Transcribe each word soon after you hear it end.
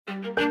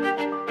Well,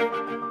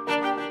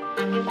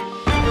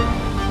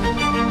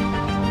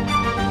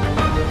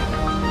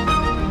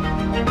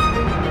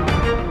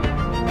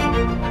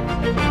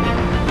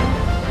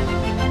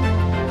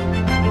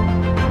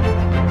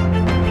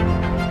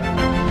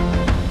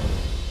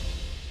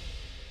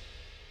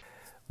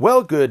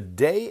 good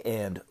day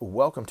and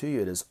welcome to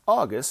you. It is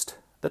August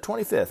the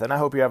 25th, and I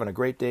hope you're having a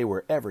great day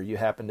wherever you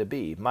happen to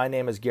be. My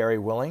name is Gary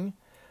Willing.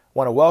 I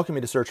want to welcome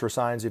you to Search for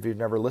Signs if you've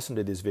never listened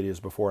to these videos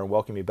before, and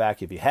welcome you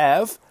back if you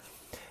have.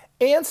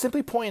 And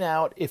simply point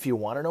out, if you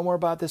want to know more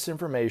about this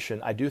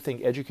information, I do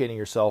think educating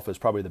yourself is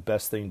probably the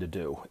best thing to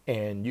do.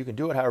 And you can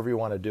do it however you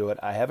want to do it.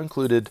 I have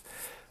included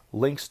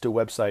links to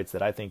websites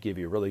that I think give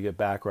you really good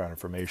background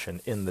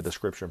information in the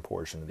description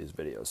portion of these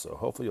videos. So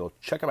hopefully you'll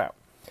check them out.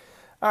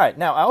 All right,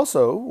 now I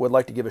also would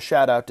like to give a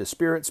shout out to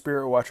Spirit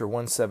Watcher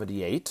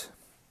 178,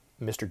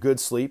 Mr. Good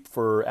Sleep,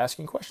 for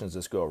asking questions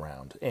this go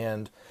around.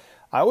 And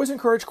I always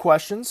encourage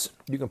questions.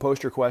 You can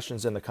post your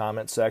questions in the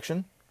comment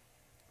section.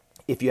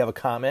 If you have a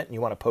comment and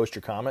you want to post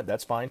your comment,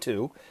 that's fine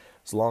too,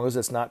 as long as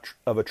it's not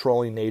of a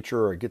trolling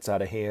nature or it gets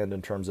out of hand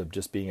in terms of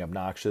just being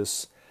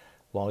obnoxious.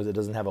 As long as it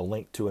doesn't have a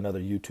link to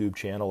another YouTube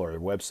channel or a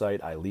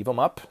website, I leave them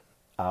up.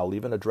 I'll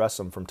even address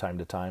them from time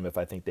to time if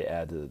I think they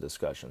add to the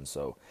discussion.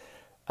 So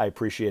I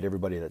appreciate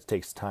everybody that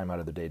takes time out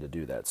of their day to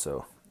do that.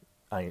 So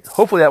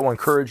hopefully that will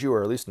encourage you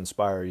or at least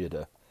inspire you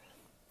to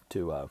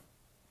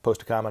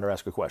post a comment or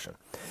ask a question.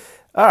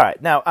 All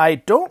right. Now, I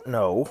don't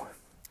know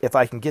if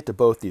I can get to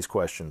both these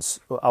questions.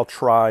 I'll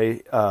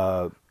try,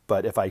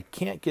 but if I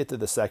can't get to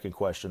the second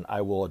question,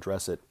 I will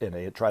address it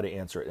and try to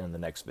answer it in the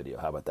next video.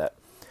 How about that?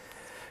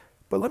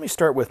 But let me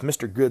start with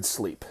Mr. Good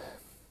Sleep.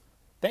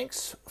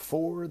 Thanks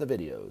for the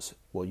videos.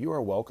 Well, you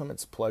are welcome.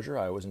 It's a pleasure.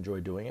 I always enjoy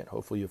doing it.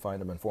 Hopefully you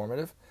find them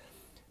informative.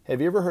 Have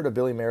you ever heard of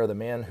Billy Mayer, the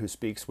man who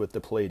speaks with the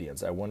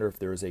Pleiadians? I wonder if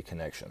there is a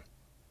connection.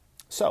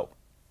 So,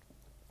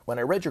 when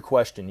I read your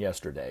question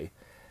yesterday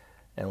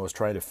and was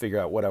trying to figure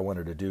out what I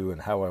wanted to do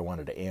and how I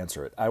wanted to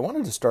answer it, I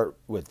wanted to start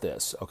with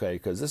this, okay?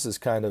 Because this is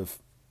kind of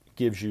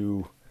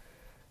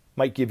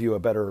might give you a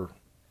better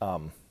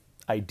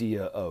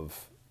idea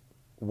of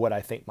what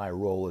I think my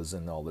role is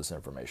in all this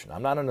information.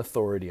 I'm not an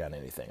authority on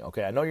anything,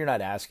 okay? I know you're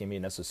not asking me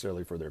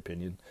necessarily for their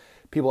opinion.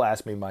 People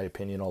ask me my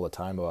opinion all the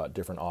time about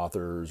different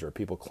authors or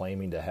people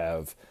claiming to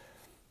have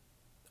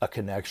a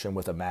connection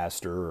with a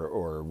master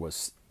or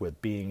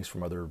with beings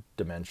from other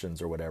dimensions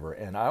or whatever,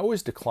 and I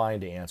always decline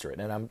to answer it.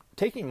 And I'm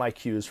taking my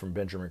cues from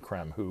Benjamin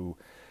Creme, who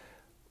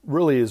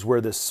really is where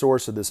this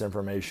source of this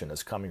information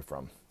is coming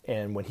from.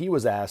 And when he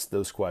was asked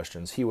those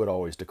questions, he would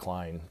always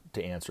decline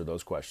to answer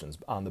those questions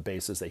on the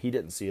basis that he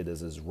didn't see it as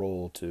his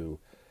role to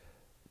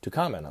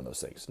comment on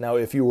those things. Now,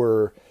 if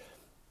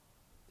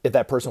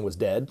that person was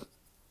dead,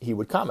 he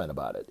would comment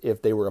about it.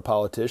 If they were a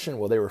politician,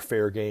 well, they were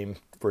fair game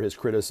for his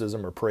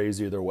criticism or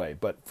praise either way.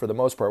 But for the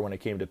most part, when it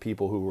came to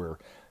people who were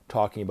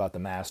talking about the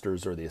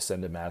masters or the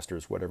ascended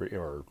masters,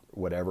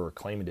 whatever,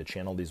 claiming to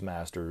channel these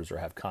masters or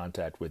have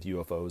contact with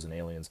UFOs and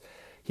aliens,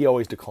 he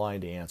always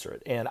declined to answer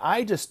it. And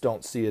I just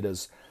don't see it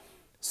as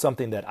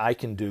something that I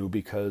can do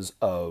because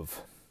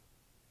of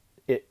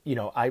it. You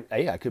know, I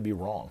could be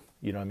wrong.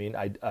 You know what I mean?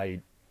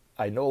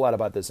 I know a lot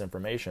about this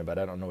information, but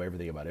I don't know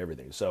everything about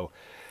everything. So,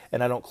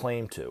 and I don't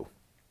claim to.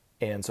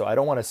 And so I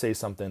don't want to say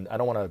something, I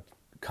don't want to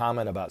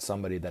comment about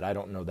somebody that I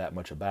don't know that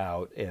much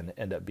about and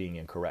end up being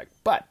incorrect.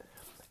 But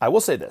I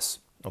will say this,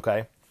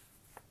 okay?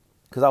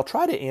 Because I'll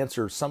try to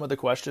answer some of the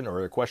question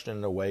or a question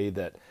in a way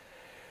that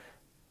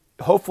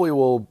hopefully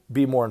will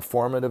be more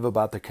informative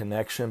about the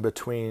connection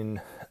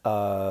between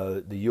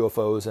the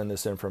UFOs and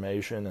this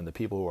information and the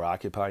people who are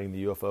occupying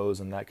the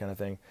UFOs and that kind of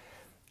thing.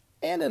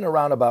 And in a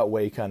roundabout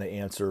way kind of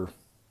answer,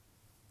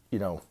 you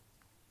know,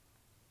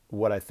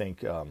 what I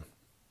think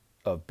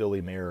of Billy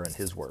Mayer and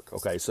his work.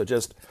 Okay, so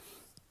just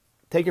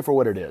take it for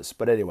what it is.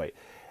 But anyway,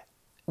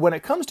 when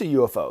it comes to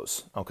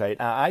UFOs, okay,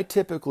 I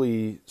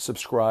typically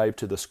subscribe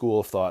to the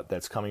school of thought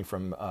that's coming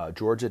from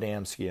George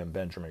Adamski and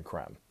Benjamin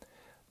Creme.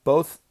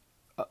 Both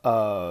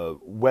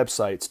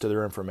websites to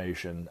their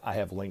information, I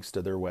have links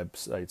to their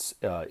websites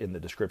in the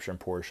description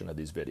portion of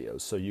these videos,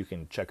 so you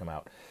can check them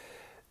out.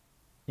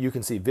 You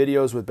can see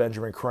videos with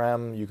Benjamin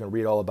Creme, you can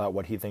read all about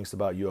what he thinks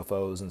about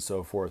UFOs and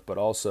so forth, but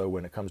also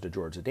when it comes to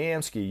George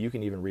Adamski, you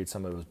can even read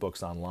some of his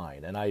books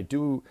online. And I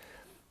do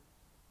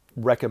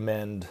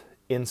recommend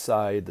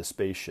Inside the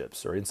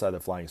Spaceships, or Inside the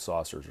Flying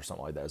Saucers, or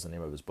something like that is the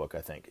name of his book,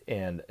 I think.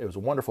 And it was a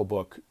wonderful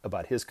book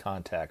about his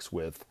contacts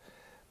with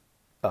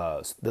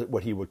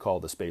what he would call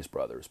the Space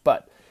Brothers.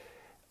 But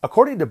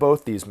according to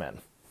both these men,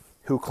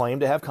 who claim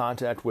to have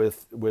contact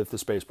with the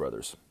Space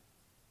Brothers,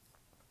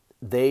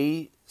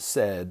 they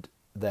said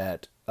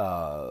that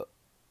all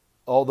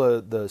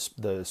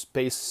the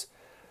Space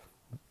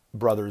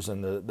Brothers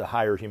and the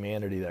higher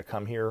humanity that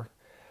come here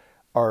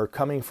are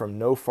coming from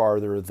no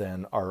farther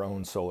than our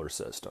own solar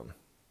system.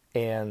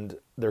 And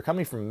they're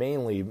coming from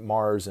mainly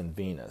Mars and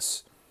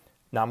Venus.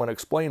 Now I'm going to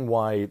explain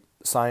why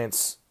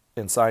science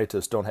and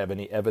scientists don't have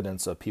any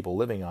evidence of people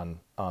living on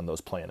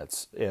those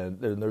planets. And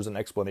there's an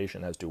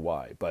explanation as to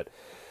why. But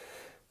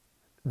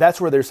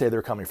that's where they say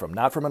they're coming from.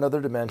 Not from another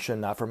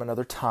dimension, not from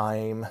another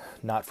time,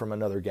 not from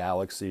another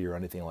galaxy or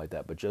anything like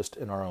that, but just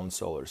in our own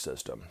solar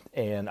system.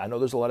 And I know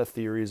there's a lot of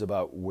theories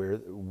about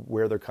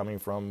where they're coming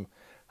from,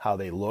 how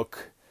they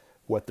look,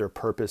 what their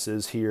purpose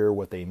is here,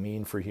 what they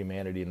mean for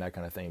humanity and that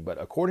kind of thing.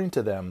 But according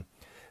to them,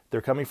 they're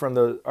coming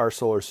from our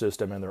solar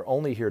system, and they're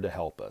only here to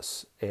help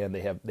us. And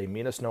they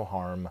mean us no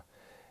harm,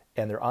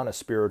 and they're on a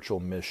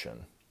spiritual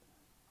mission.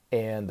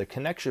 And the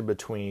connection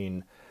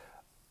between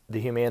the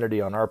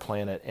humanity on our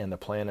planet and the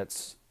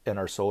planets in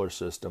our solar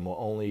system will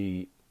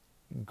only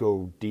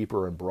go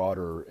deeper and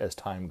broader as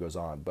time goes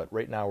on. But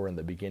right now we're in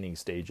the beginning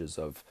stages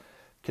of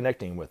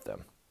connecting with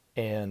them.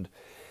 And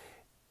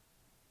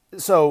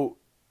so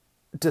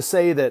to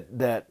say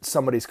that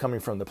somebody's coming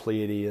from the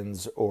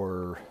Pleiadians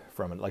or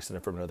from, like I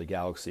said, from another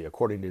galaxy,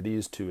 according to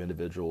these two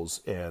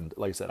individuals, and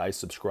like I said, I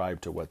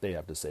subscribe to what they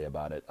have to say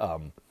about it,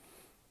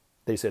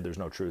 they say there's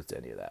no truth to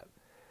any of that.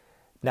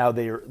 Now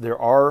there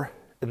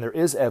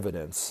is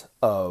evidence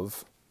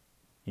of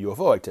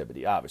UFO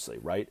activity, obviously,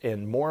 right?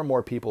 And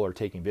more people are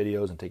taking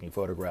videos and taking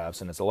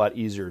photographs, and it's a lot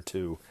easier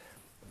to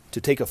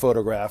take a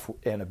photograph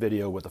and a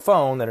video with a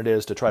phone than it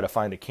is to try to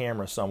find a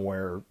camera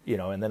somewhere,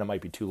 and then it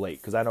might be too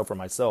late. Because I know for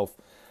myself,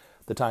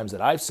 the times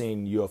that I've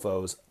seen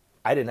UFOs,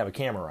 I didn't have a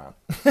camera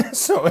around.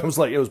 So it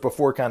was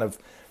before kind of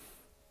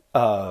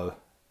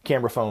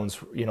camera phones,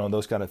 and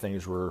those kind of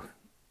things were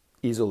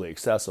easily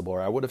accessible,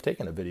 or I would have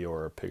taken a video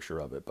or a picture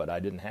of it, but I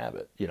didn't have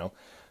it,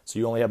 So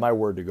you only have my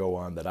word to go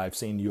on that I've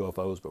seen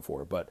UFOs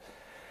before. But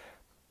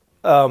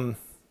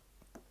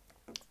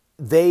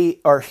they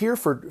are here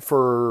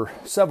for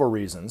several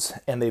reasons,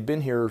 and they've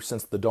been here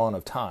since the dawn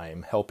of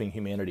time, helping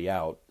humanity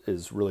out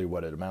is really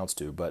what it amounts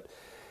to. But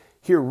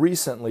here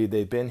recently,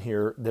 they've been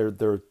here. They're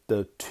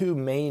the two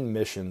main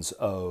missions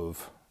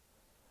of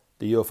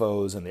the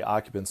UFOs and the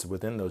occupants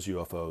within those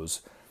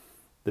UFOs.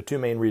 The two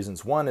main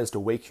reasons. One is to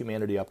wake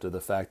humanity up to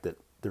the fact that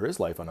there is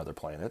life on other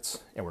planets,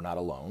 and we're not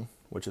alone,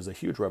 which is a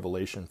huge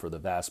revelation for the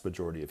vast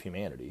majority of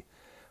humanity.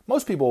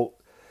 Most people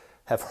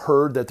have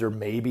heard that there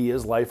maybe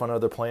is life on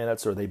other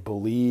planets, or they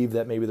believe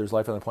that maybe there's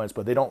life on other planets,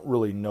 but they don't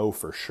really know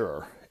for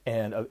sure.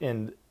 And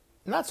in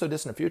not so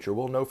distant future,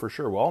 we'll know for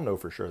sure. We'll all know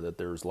for sure that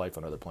there's life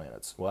on other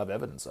planets. We'll have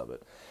evidence of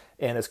it.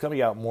 And it's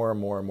coming out more and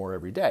more and more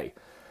every day.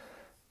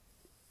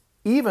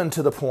 Even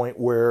to the point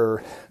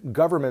where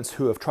governments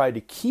who have tried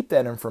to keep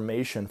that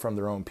information from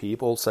their own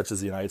people, such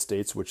as the United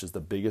States, which is the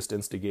biggest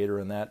instigator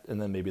in that,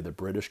 and then maybe the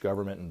British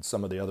government and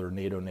some of the other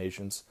NATO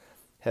nations,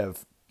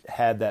 have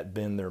had that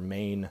been their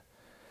main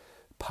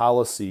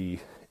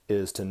policy,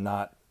 is to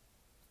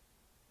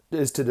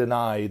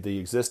deny the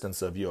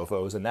existence of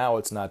UFOs. And now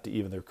it's not to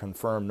either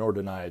confirm nor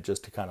deny it,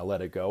 just to kind of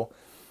let it go.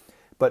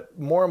 But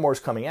more and more is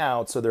coming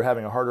out, so they're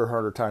having a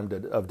harder time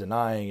of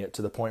denying it,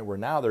 to the point where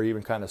now they're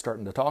even kind of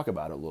starting to talk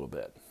about it a little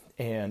bit,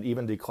 and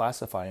even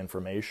declassify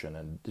information,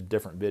 and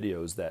different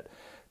videos that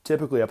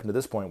typically up until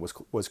this point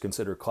was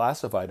considered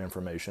classified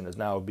information is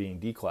now being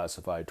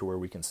declassified to where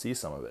we can see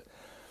some of it.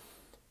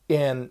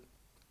 And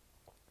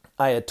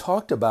I had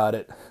talked about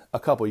it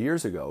a couple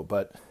years ago,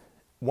 but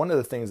one of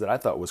the things that I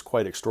thought was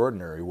quite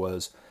extraordinary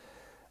was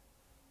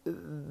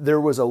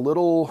there was a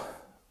little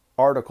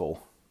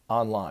article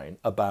online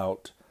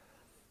about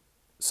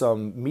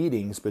some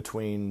meetings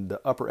between the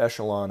upper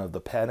echelon of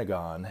the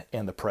Pentagon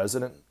and the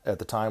president, at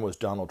the time was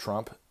Donald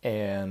Trump,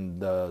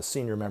 and the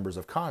senior members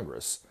of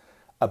Congress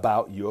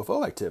about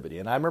UFO activity.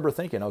 And I remember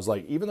thinking, I was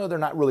like, even though they're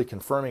not really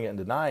confirming it and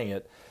denying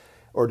it,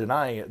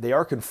 they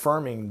are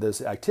confirming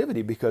this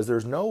activity, because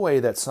there's no way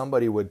that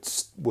somebody would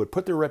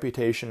put their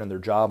reputation and their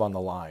job on the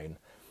line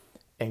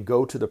and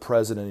go to the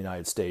president of the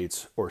United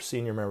States or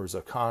senior members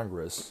of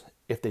Congress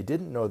if they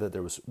didn't know that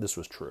this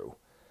was true.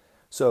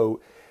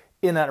 So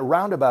in that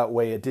roundabout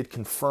way, it did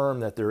confirm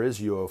that there is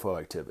UFO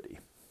activity.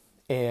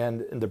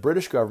 And the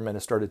British government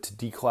has started to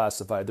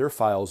declassify their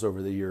files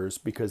over the years,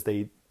 because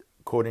they,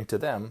 according to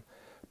them,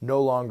 no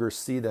longer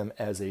see them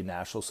as a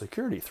national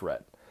security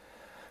threat.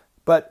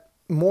 But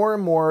more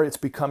and more, it's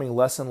becoming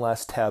less and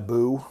less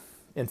taboo.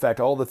 In fact,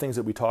 all the things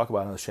that we talk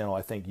about on this channel,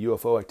 I think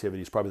UFO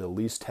activity is probably the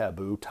least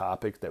taboo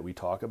topic that we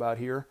talk about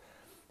here.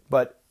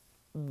 But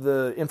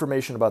the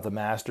information about the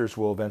masters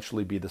will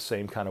eventually be the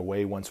same kind of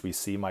way once we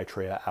see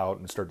Maitreya out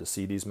and start to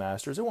see these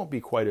masters. It won't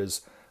be quite as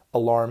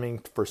alarming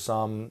for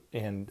some,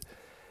 and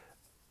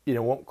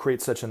won't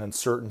create such an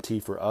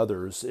uncertainty for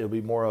others. It'll be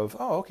more of,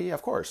 oh, okay, yeah,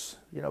 of course.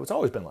 It's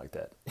always been like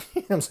that.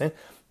 You know what I'm saying?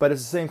 But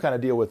it's the same kind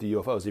of deal with the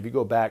UFOs. If you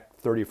go back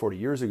 30 or 40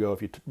 years ago,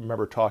 if you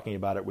remember talking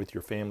about it with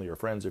your family or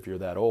friends, if you're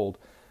that old,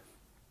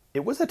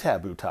 it was a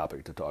taboo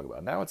topic to talk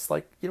about. Now it's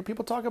like,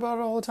 people talk about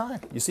it all the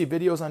time. You see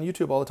videos on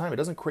YouTube all the time. It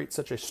doesn't create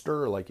such a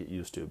stir like it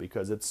used to,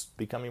 because it's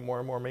becoming more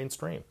and more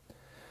mainstream.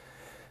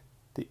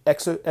 The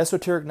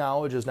esoteric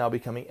knowledge is now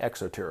becoming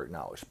exoteric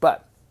knowledge.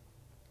 But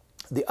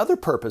the other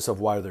purpose of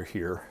why they're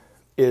here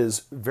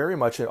is very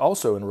much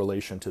also in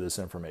relation to this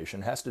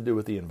information. It has to do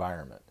with the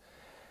environment.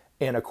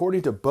 And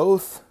according to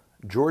both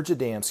George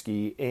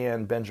Adamski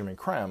and Benjamin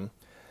Creme,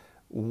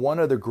 one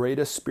of the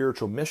greatest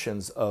spiritual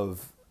missions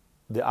of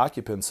the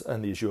occupants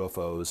in these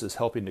UFOs is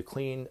helping to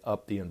clean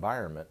up the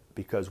environment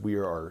because we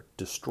are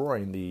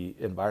destroying the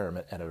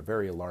environment at a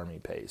very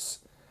alarming pace.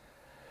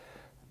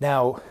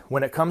 Now,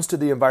 when it comes to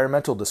the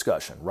environmental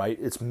discussion, right,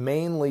 it's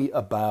mainly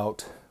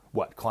about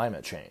what?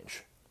 Climate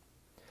change.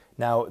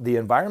 Now, the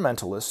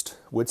environmentalist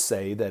would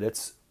say that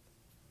it's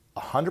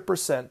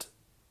 100%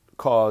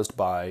 caused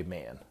by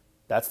man.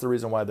 That's the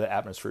reason why the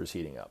atmosphere is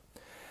heating up.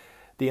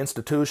 The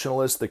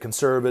institutionalist, the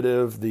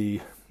conservative,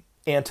 the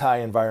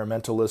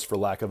anti-environmentalist, for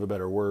lack of a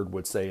better word,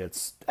 would say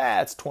it's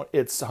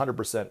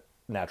 100%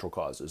 natural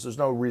causes. There's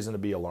no reason to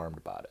be alarmed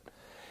about it.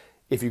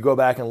 If you go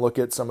back and look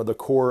at some of the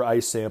core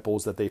ice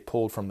samples that they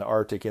pulled from the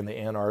Arctic and the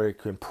Antarctic,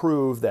 can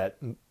prove that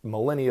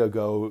millennia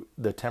ago,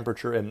 the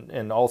temperature,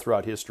 and all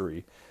throughout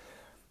history,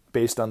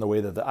 based on the way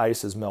that the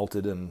ice has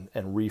melted and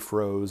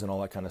refroze and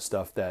all that kind of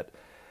stuff, that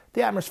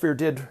the atmosphere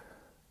did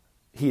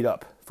heat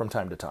up from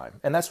time to time.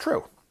 And that's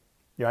true,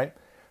 right?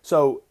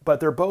 So,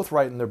 but they're both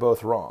right and they're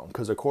both wrong,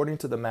 because according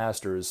to the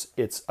masters,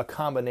 it's a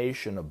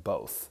combination of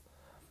both,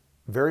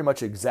 very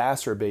much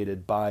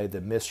exacerbated by the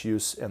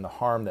misuse and the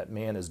harm that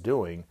man is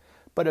doing,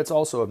 but it's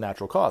also of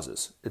natural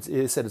causes.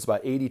 It said it's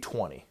about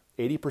 80-20,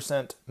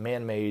 80%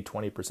 man-made,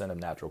 20% of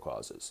natural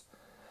causes.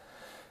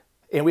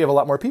 And we have a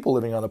lot more people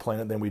living on the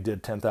planet than we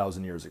did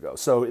 10,000 years ago.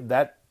 So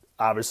that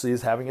obviously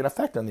is having an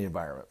effect on the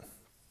environment.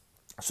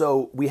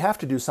 So we have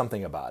to do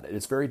something about it.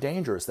 It's very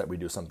dangerous that we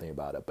do something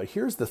about it. But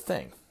here's the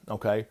thing,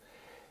 okay?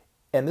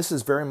 And this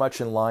is very much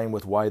in line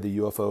with why the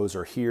UFOs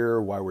are here,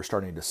 why we're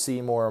starting to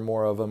see more and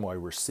more of them, why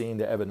we're seeing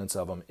the evidence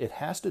of them. It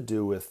has to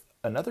do with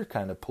another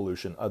kind of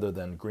pollution other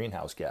than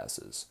greenhouse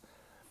gases.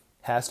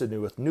 It has to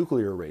do with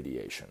nuclear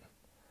radiation.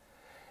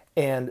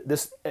 And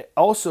this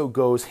also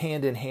goes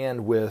hand in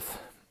hand with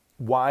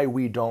why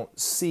we don't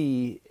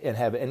see and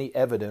have any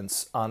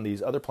evidence on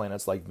these other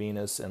planets like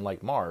Venus and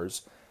like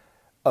Mars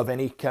of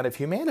any kind of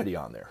humanity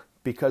on there,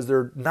 because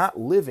they're not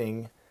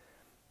living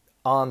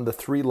on the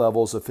three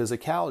levels of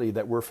physicality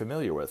that we're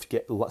familiar with,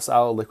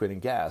 solid, liquid,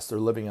 and gas. They're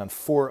living on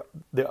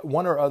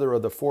one or other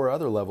of the four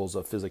other levels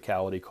of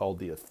physicality called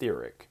the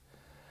etheric.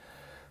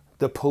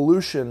 The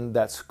pollution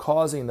that's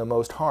causing the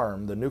most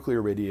harm, the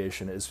nuclear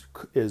radiation, is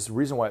the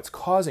reason why it's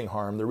causing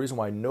harm. The reason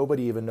why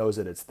nobody even knows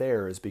that it's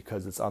there is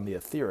because it's on the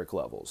etheric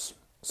levels.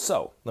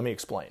 So, let me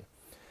explain.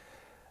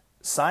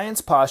 Science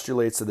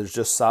postulates that there's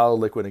just solid,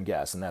 liquid, and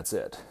gas, and that's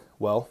it.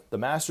 Well, the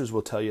masters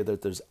will tell you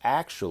that there's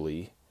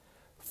actually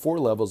 4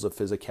 levels of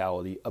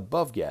physicality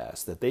above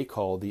gas that they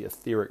call the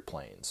etheric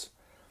planes.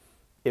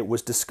 It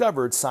was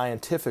discovered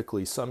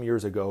scientifically some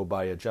years ago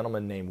by a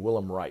gentleman named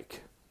Wilhelm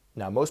Reich.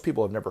 Now, most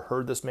people have never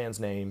heard this man's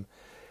name,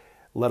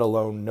 let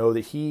alone know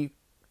that he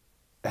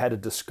had a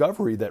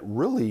discovery that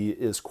really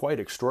is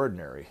quite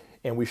extraordinary,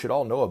 and we should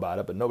all know about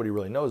it, but nobody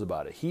really knows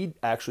about it. He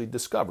actually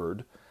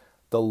discovered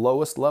the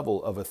lowest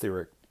level of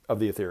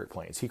the etheric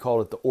planes. He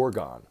called it the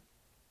orgon.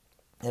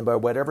 And by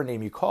whatever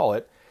name you call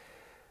it,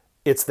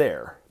 it's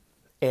there.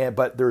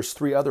 But there's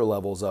 3 other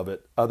levels of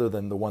it other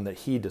than the one that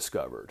he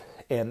discovered.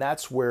 And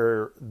that's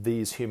where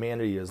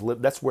humanity is.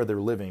 That's where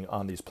they're living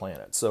on these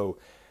planets. So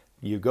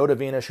you go to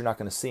Venus, you're not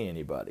going to see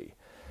anybody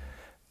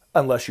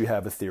unless you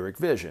have etheric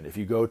vision. If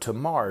you go to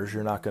Mars,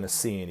 you're not going to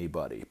see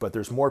anybody. But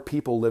there's more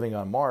people living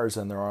on Mars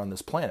than there are on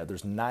this planet.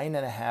 There's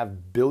 9.5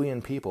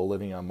 billion people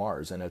living on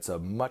Mars, and it's a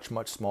much,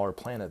 much smaller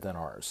planet than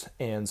ours.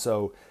 And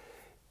so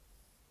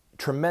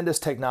tremendous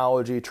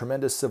technology,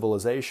 tremendous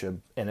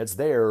civilization, and it's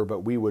there,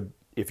 but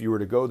if you were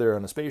to go there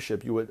on a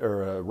spaceship,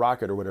 or a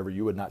rocket or whatever,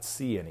 you would not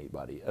see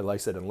anybody. Like I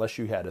said, unless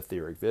you had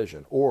etheric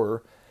vision,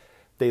 or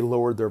they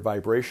lowered their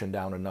vibration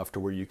down enough to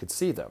where you could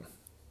see them.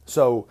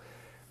 So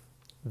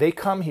they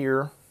come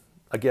here,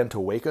 again, to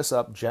wake us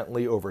up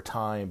gently over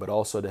time, but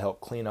also to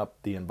help clean up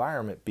the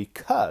environment,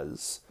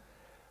 because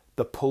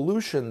the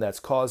pollution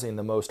that's causing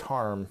the most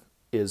harm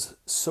is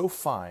so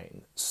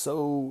fine,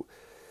 so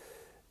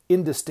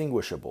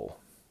indistinguishable.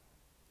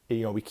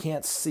 We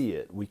can't see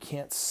it, we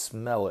can't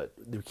smell it,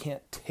 we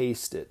can't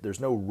taste it. There's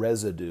no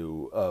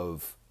residue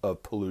of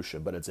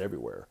pollution, but it's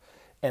everywhere.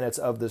 And it's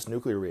of this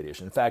nuclear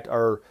radiation. In fact,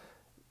 our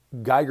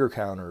Geiger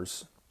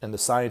counters and the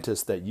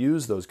scientists that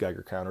use those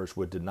Geiger counters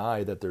would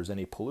deny that there's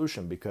any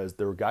pollution, because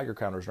their Geiger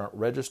counters aren't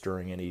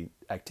registering any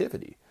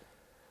activity.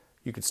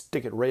 You could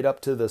stick it right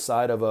up to the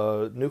side of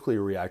a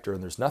nuclear reactor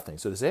and there's nothing.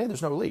 So they say, hey,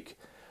 there's no leak.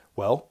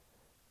 Well,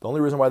 the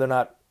only reason why they're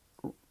not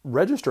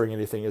registering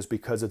anything is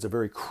because it's a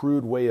very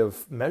crude way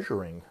of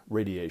measuring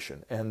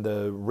radiation. And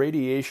the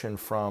radiation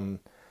from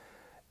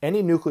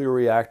any nuclear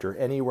reactor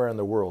anywhere in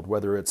the world,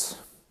 whether it's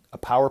a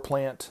power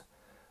plant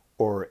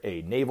or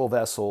a naval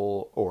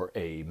vessel or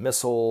a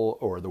missile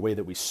or the way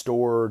that we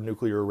store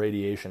nuclear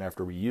radiation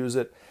after we use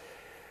it,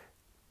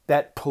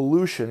 that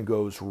pollution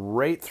goes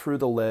right through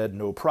the lead,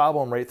 no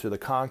problem, right through the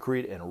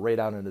concrete and right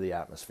out into the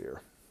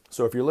atmosphere.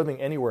 So if you're living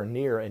anywhere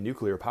near a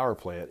nuclear power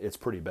plant, it's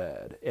pretty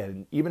bad.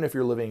 And even if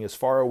you're living as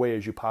far away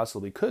as you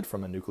possibly could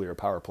from a nuclear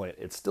power plant,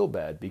 it's still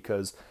bad,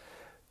 because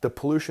the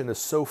pollution is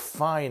so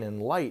fine and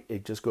light,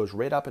 it just goes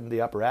right up into the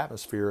upper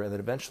atmosphere, and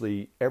then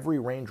eventually every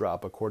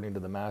raindrop, according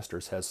to the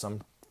masters, has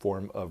some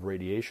form of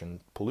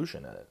radiation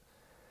pollution in it.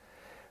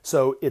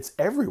 So it's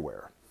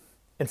everywhere.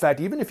 In fact,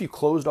 even if you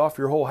closed off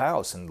your whole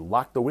house and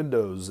locked the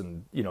windows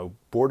and,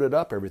 boarded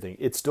up everything,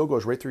 it still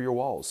goes right through your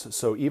walls.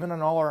 So even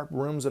in all our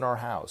rooms in our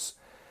house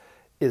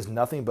is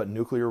nothing but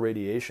nuclear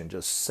radiation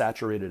just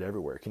saturated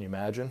everywhere. Can you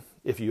imagine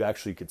if you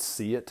actually could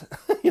see it?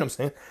 You know what I'm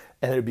saying?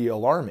 And it'd be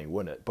alarming,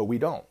 wouldn't it? But we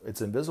don't.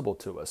 It's invisible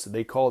to us.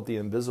 They call it the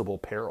invisible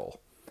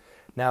peril.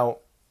 Now,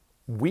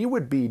 we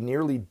would be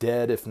nearly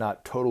dead, if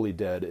not totally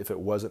dead, if it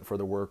wasn't for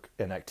the work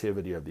and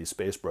activity of these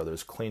space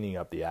brothers cleaning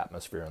up the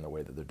atmosphere in the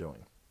way that they're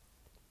doing,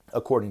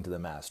 according to the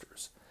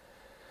masters.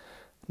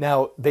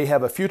 Now, they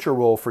have a future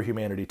role for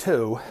humanity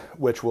too,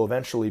 which will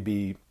eventually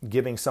be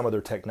giving some of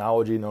their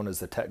technology known as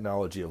the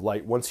technology of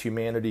light. Once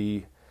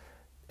humanity,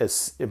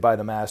 by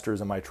the masters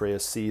and Maitreya,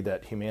 see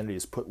that humanity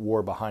has put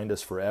war behind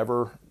us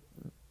forever,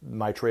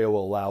 Maitreya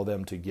will allow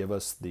them to give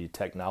us the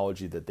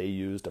technology that they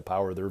use to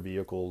power their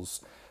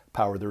vehicles,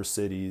 power their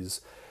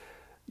cities,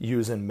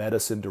 use in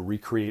medicine to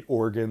recreate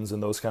organs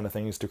and those kind of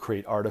things, to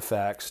create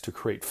artifacts, to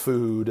create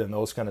food and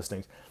those kind of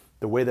things.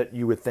 The way that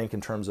you would think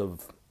in terms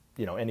of,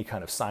 any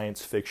kind of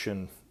science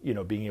fiction,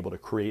 being able to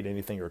create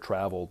anything or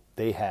travel,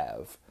 they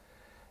have.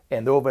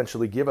 And they'll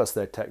eventually give us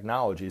that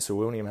technology, so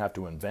we won't even have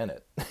to invent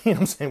it. You know what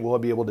I'm saying? We'll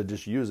be able to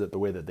just use it the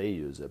way that they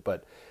use it.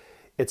 But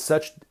it's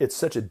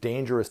such a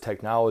dangerous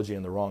technology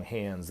in the wrong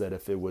hands that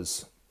if there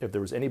was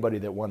anybody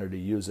that wanted to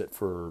use it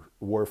for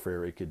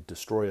warfare, it could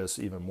destroy us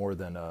even more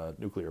than a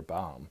nuclear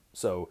bomb.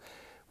 So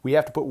we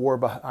have to put war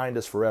behind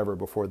us forever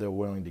before they're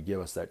willing to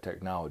give us that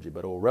technology.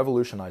 But it will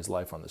revolutionize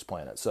life on this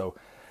planet. So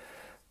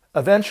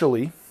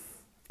eventually,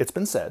 it's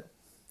been said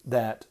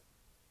that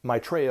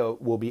Maitreya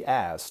will be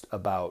asked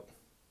about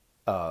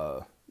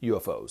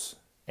UFOs,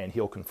 and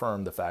he'll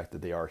confirm the fact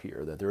that they are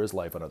here, that there is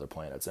life on other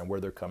planets, and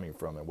where they're coming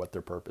from, and what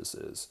their purpose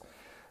is.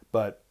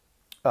 But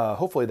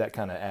hopefully that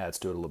kind of adds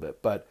to it a little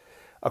bit. But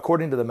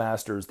according to the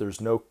masters, there's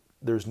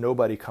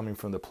nobody coming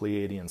from the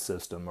Pleiadian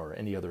system or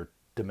any other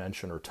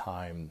dimension or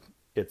time.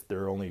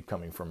 They're only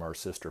coming from our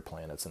sister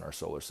planets in our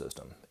solar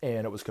system.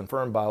 And it was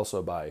confirmed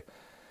also by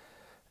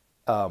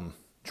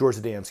George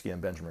Adamski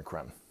and Benjamin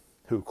Creme,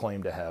 who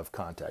claim to have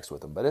contacts with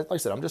them. But like I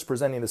said, I'm just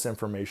presenting this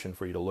information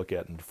for you to look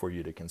at and for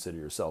you to consider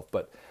yourself.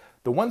 But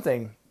the one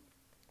thing,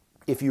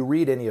 if you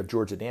read any of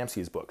George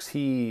Adamski's books,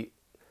 he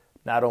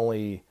not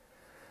only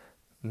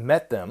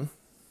met them,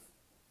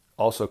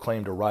 also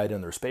claimed to ride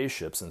in their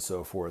spaceships and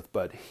so forth,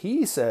 but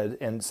he said,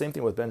 and same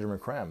thing with Benjamin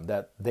Creme,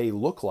 that they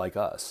look like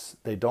us.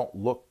 They don't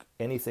look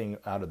anything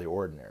out of the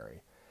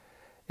ordinary.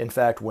 In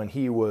fact, when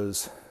he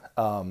was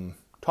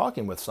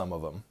talking with some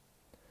of them,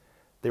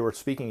 they were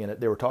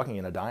talking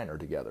in a diner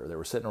together. They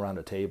were sitting around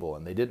a table,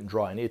 and they didn't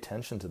draw any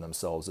attention to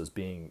themselves as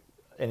being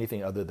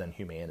anything other than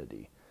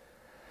humanity.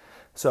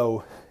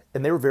 So,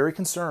 and they were very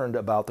concerned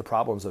about the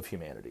problems of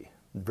humanity,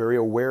 very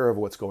aware of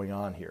what's going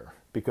on here,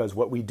 because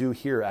what we do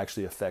here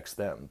actually affects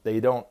them.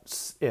 They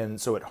don't, and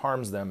so it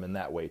harms them in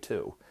that way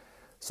too.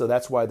 So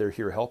that's why they're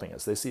here helping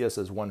us. They see us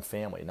as one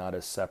family, not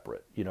as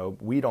separate.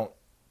 We don't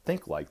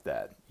think like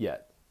that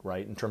yet,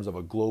 right? In terms of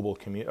a global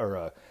community or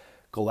a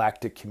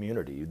galactic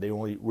community.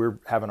 We're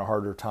having a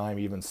harder time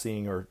even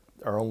seeing our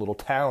own little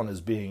town as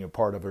being a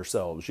part of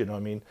ourselves, you know what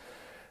I mean?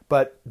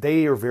 But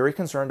they are very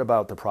concerned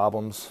about the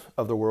problems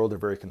of the world. They're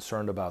very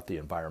concerned about the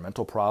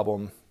environmental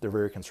problem. They're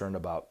very concerned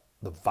about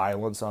the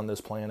violence on this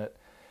planet.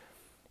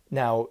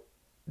 Now,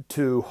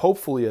 to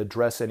hopefully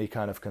address any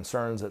kind of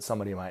concerns that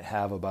somebody might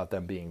have about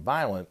them being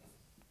violent,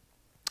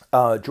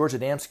 George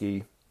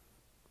Adamski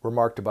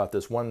remarked about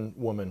this one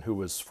woman who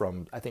was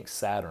from, I think,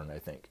 Saturn,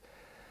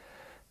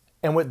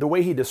 And the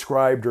way he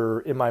described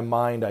her, in my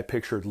mind, I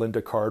pictured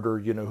Linda Carter,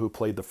 who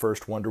played the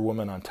first Wonder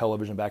Woman on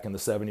television back in the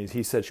 70s.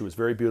 He said she was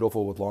very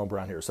beautiful with long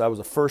brown hair. So that was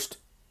the first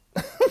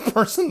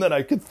person that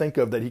I could think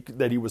of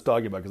that he was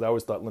talking about, because I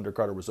always thought Linda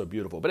Carter was so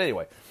beautiful. But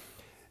anyway,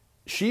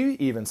 she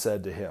even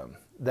said to him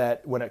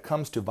that when it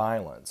comes to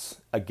violence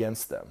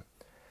against them,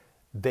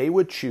 they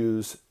would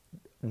choose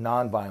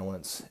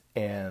nonviolence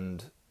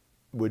and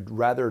would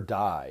rather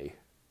die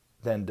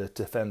than to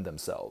defend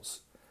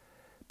themselves.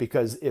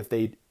 Because if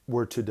they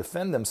were to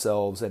defend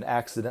themselves and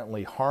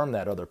accidentally harm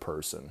that other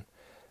person,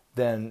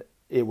 then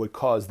it would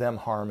cause them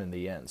harm in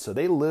the end. So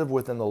they live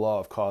within the law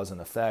of cause and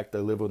effect. They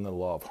live within the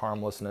law of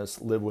harmlessness,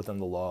 live within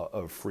the law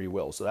of free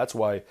will. So that's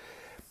why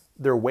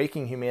they're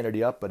waking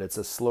humanity up, but it's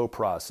a slow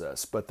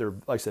process. But they're,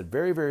 like I said,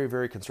 very, very,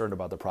 very concerned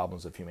about the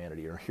problems of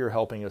humanity, and are here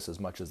helping us as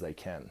much as they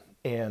can.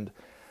 And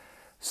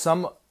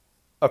some,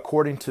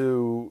 according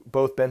to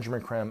both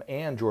Benjamin Creme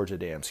and George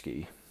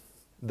Adamski,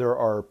 there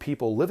are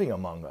people living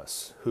among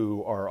us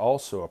who are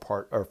also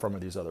from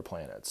these other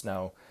planets.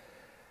 Now,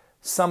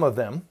 some of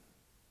them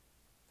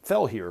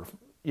fell here.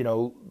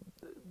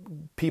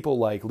 People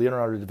like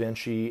Leonardo da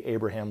Vinci,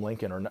 Abraham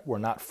Lincoln were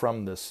not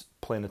from this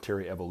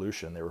planetary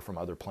evolution. They were from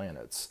other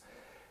planets.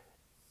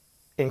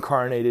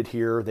 Incarnated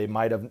here, they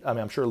might have,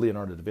 I'm sure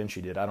Leonardo da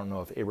Vinci did. I don't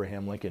know if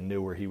Abraham Lincoln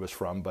knew where he was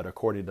from, but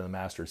according to the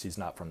masters, he's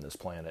not from this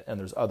planet. And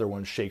there's other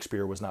ones,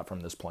 Shakespeare was not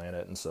from this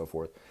planet and so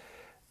forth.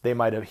 He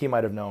might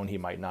have known, he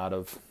might not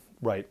have,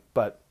 right?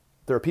 But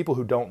there are people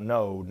who don't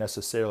know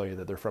necessarily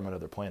that they're from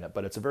another planet,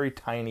 but it's a very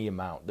tiny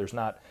amount.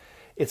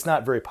 It's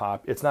not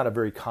a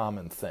very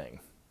common thing.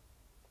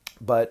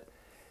 But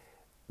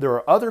there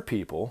are other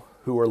people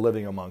who are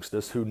living amongst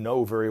us who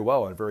know very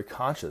well and very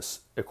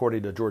conscious,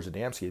 according to George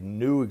Adamski,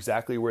 knew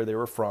exactly where they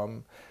were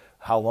from,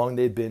 how long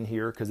they'd been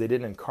here, because they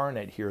didn't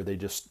incarnate here. They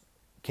just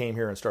came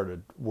here and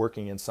started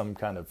working in some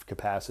kind of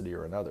capacity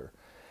or another.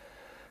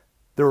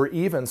 There were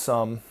even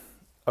some,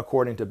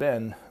 according to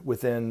Ben,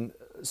 within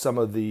some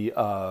of the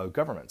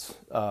governments.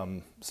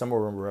 Some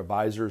of them were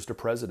advisors to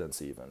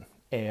presidents even.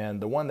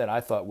 And the one that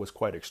I thought was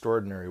quite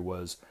extraordinary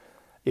was,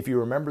 if you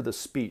remember the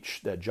speech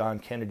that John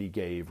Kennedy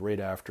gave right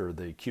after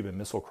the Cuban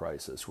Missile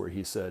Crisis, where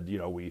he said, you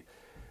know,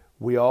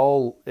 we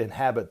all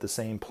inhabit the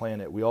same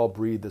planet, we all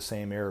breathe the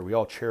same air, we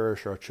all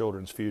cherish our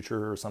children's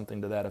future, or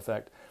something to that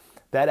effect.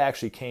 That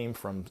actually came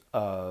from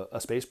a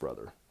space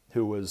brother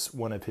who was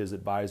one of his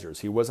advisors.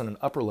 He wasn't an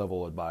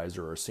upper-level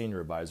advisor or senior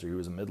advisor, he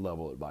was a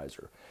mid-level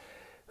advisor,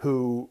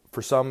 who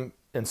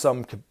in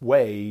some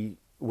way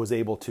was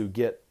able to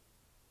get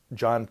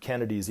John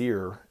Kennedy's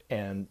ear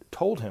and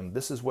told him,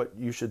 this is what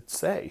you should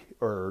say,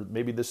 or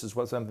maybe this is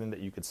something that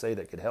you could say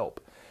that could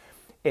help.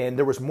 And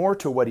there was more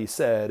to what he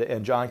said,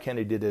 and John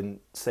Kennedy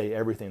didn't say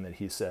everything that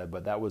he said,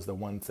 but that was the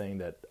one thing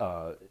that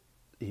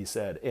he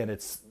said. And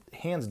it's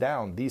hands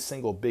down the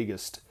single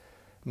biggest,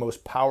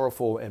 most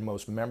powerful, and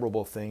most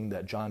memorable thing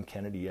that John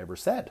Kennedy ever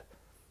said.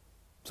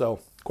 So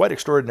quite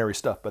extraordinary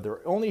stuff, but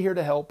they're only here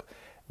to help,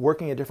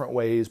 working in different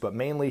ways, but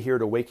mainly here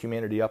to wake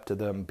humanity up to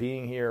them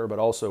being here, but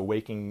also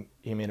waking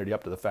humanity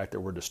up to the fact that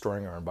we're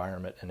destroying our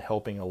environment and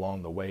helping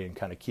along the way and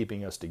kind of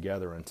keeping us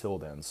together until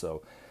then.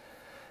 So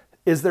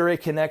is there a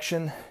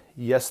connection?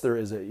 Yes, there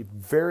is a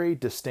very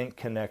distinct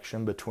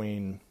connection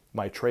between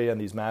Maitreya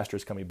and these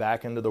masters coming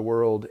back into the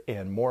world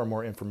and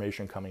more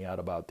information coming out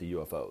about the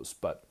UFOs.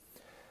 But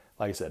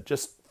like I said,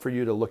 just for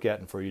you to look at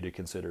and for you to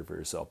consider for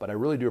yourself. But I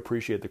really do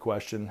appreciate the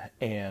question,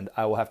 and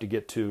I will have to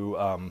get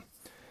to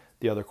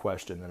the other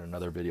question in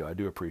another video. I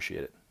do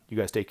appreciate it. You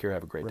guys take care.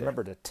 Have a great day.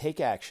 Remember to take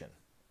action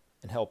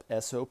and help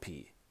SOP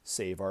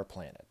save our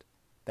planet.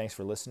 Thanks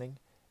for listening,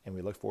 and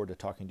we look forward to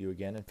talking to you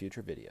again in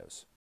future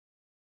videos.